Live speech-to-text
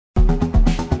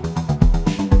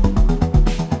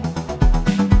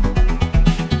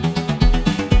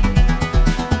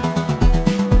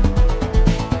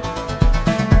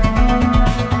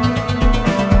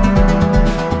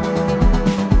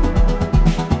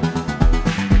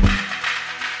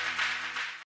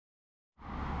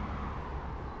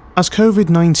As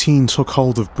COVID-19 took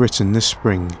hold of Britain this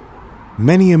spring,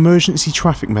 many emergency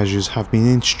traffic measures have been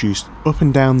introduced up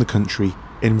and down the country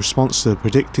in response to the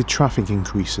predicted traffic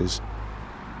increases.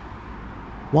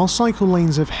 While cycle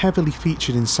lanes have heavily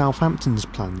featured in Southampton's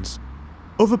plans,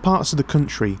 other parts of the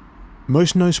country,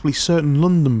 most notably certain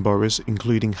London boroughs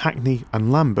including Hackney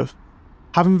and Lambeth,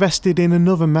 have invested in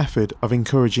another method of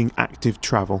encouraging active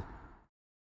travel.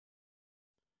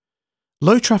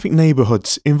 Low traffic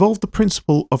neighbourhoods involve the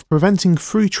principle of preventing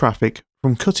through traffic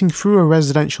from cutting through a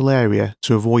residential area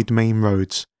to avoid main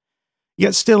roads,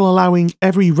 yet still allowing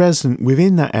every resident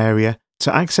within that area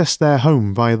to access their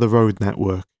home via the road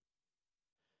network.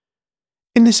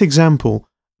 In this example,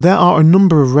 there are a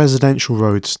number of residential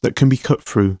roads that can be cut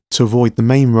through to avoid the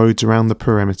main roads around the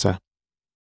perimeter.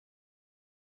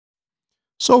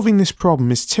 Solving this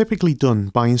problem is typically done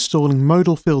by installing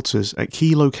modal filters at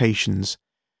key locations,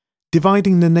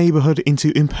 dividing the neighbourhood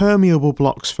into impermeable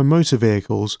blocks for motor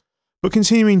vehicles, but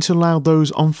continuing to allow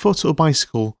those on foot or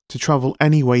bicycle to travel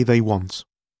any way they want.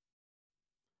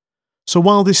 So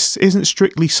while this isn't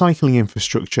strictly cycling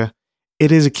infrastructure,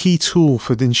 it is a key tool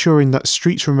for ensuring that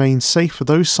streets remain safe for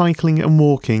those cycling and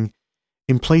walking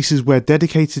in places where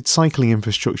dedicated cycling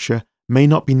infrastructure may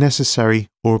not be necessary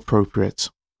or appropriate.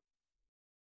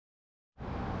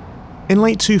 In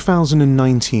late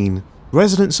 2019,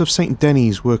 residents of St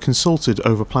Denis were consulted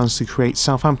over plans to create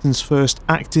Southampton's first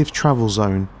active travel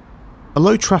zone, a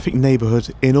low traffic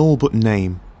neighbourhood in all but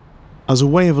name, as a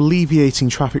way of alleviating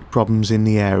traffic problems in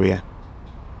the area.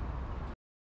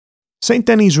 St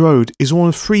Denis Road is one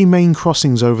of three main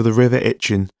crossings over the River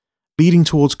Itchen, leading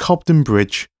towards Cobden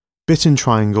Bridge, Bitton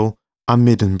Triangle and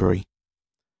Middenbury.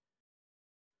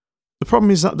 The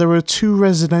problem is that there are two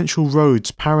residential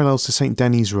roads parallel to St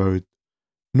Denis Road,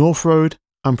 North Road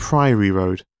and Priory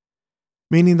Road,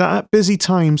 meaning that at busy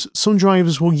times some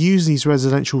drivers will use these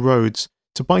residential roads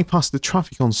to bypass the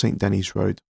traffic on St Denis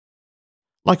Road.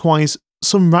 Likewise,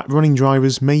 some rat-running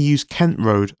drivers may use Kent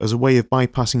Road as a way of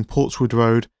bypassing Portswood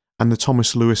Road and the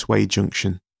Thomas Lewis Way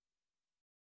junction.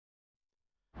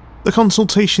 The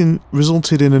consultation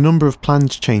resulted in a number of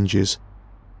planned changes,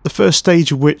 the first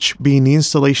stage of which being the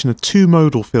installation of two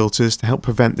modal filters to help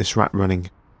prevent this rat-running.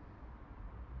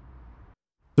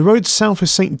 The roads south of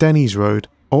St Denis Road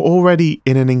are already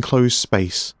in an enclosed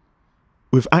space,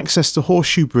 with access to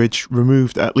Horseshoe Bridge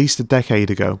removed at least a decade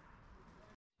ago.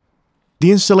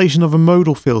 The installation of a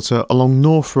modal filter along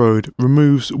North Road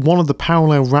removes one of the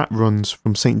parallel rat runs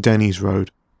from St Denis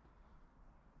Road.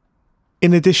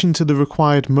 In addition to the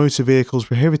required motor vehicles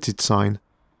prohibited sign,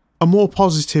 a more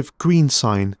positive green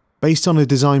sign based on a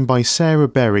design by Sarah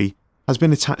Berry has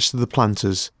been attached to the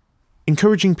planters,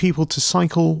 encouraging people to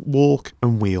cycle, walk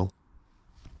and wheel.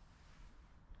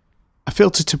 A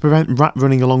filter to prevent rat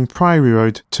running along Priory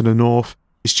Road to the north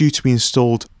is due to be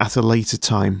installed at a later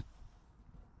time.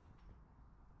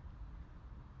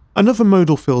 Another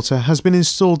modal filter has been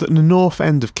installed at the north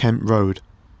end of Kent Road,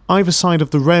 either side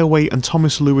of the Railway and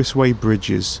Thomas Lewis Way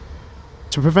bridges,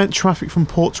 to prevent traffic from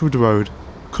Portswood Road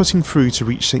cutting through to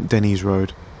reach St Denis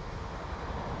Road.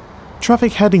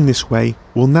 Traffic heading this way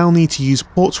will now need to use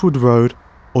Portswood Road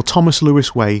or Thomas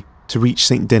Lewis Way to reach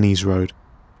St Denis Road.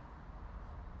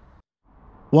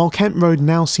 While Kent Road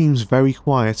now seems very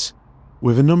quiet,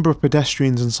 with a number of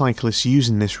pedestrians and cyclists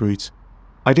using this route,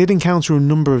 I did encounter a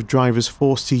number of drivers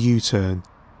forced to U-turn,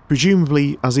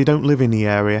 presumably as they don't live in the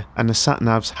area and the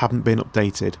sat-navs haven't been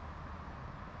updated.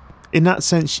 In that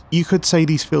sense, you could say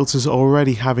these filters are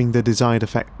already having the desired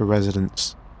effect for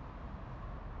residents.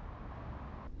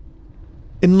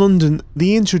 In London,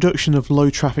 the introduction of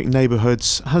low traffic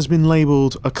neighbourhoods has been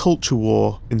labelled a culture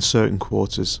war in certain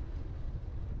quarters.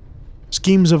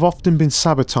 Schemes have often been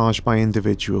sabotaged by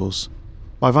individuals,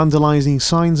 by vandalising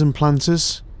signs and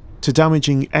planters, to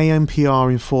damaging ANPR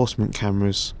enforcement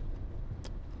cameras.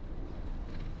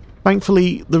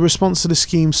 Thankfully, the response to the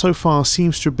scheme so far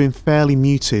seems to have been fairly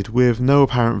muted, with no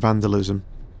apparent vandalism.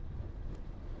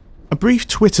 A brief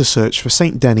Twitter search for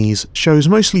St Denis shows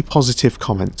mostly positive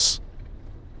comments.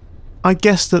 I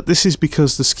guess that this is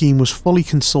because the scheme was fully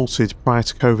consulted prior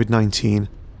to COVID-19,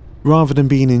 rather than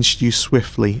being introduced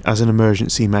swiftly as an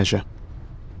emergency measure.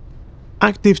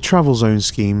 Active travel zone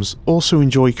schemes also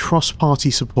enjoy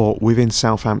cross-party support within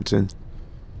Southampton,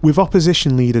 with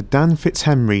opposition leader Dan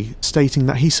Fitzhenry stating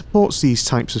that he supports these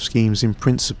types of schemes in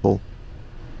principle,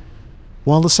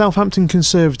 while the Southampton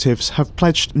Conservatives have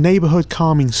pledged neighbourhood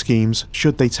calming schemes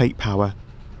should they take power,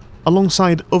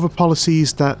 alongside other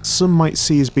policies that some might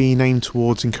see as being aimed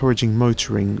towards encouraging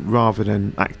motoring rather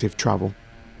than active travel.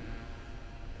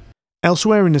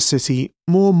 Elsewhere in the city,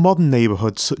 more modern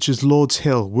neighbourhoods such as Lord's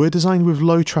Hill were designed with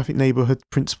low traffic neighbourhood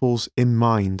principles in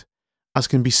mind, as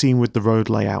can be seen with the road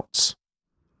layouts.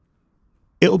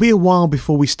 It'll be a while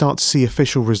before we start to see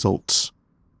official results.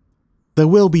 There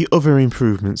will be other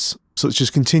improvements, such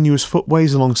as continuous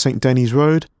footways along St Denis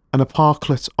Road and a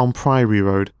parklet on Priory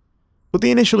Road, but the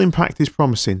initial impact is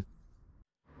promising.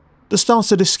 The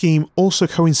start of the scheme also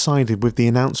coincided with the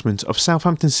announcement of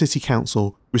Southampton City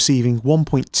Council receiving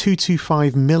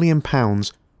 £1.225 million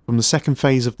from the second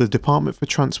phase of the Department for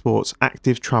Transport's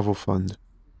Active Travel Fund.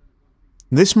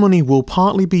 This money will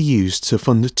partly be used to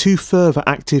fund 2 further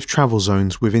active travel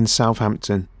zones within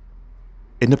Southampton,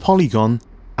 in the Polygon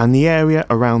and the area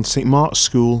around St Mark's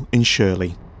School in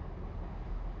Shirley.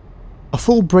 A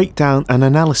full breakdown and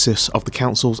analysis of the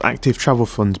Council's Active Travel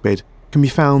Fund bid can be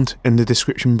found in the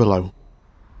description below.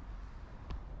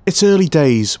 It's early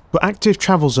days, but active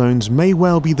travel zones may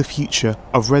well be the future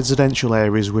of residential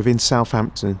areas within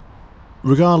Southampton,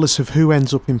 regardless of who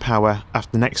ends up in power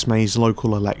after next May's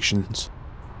local elections.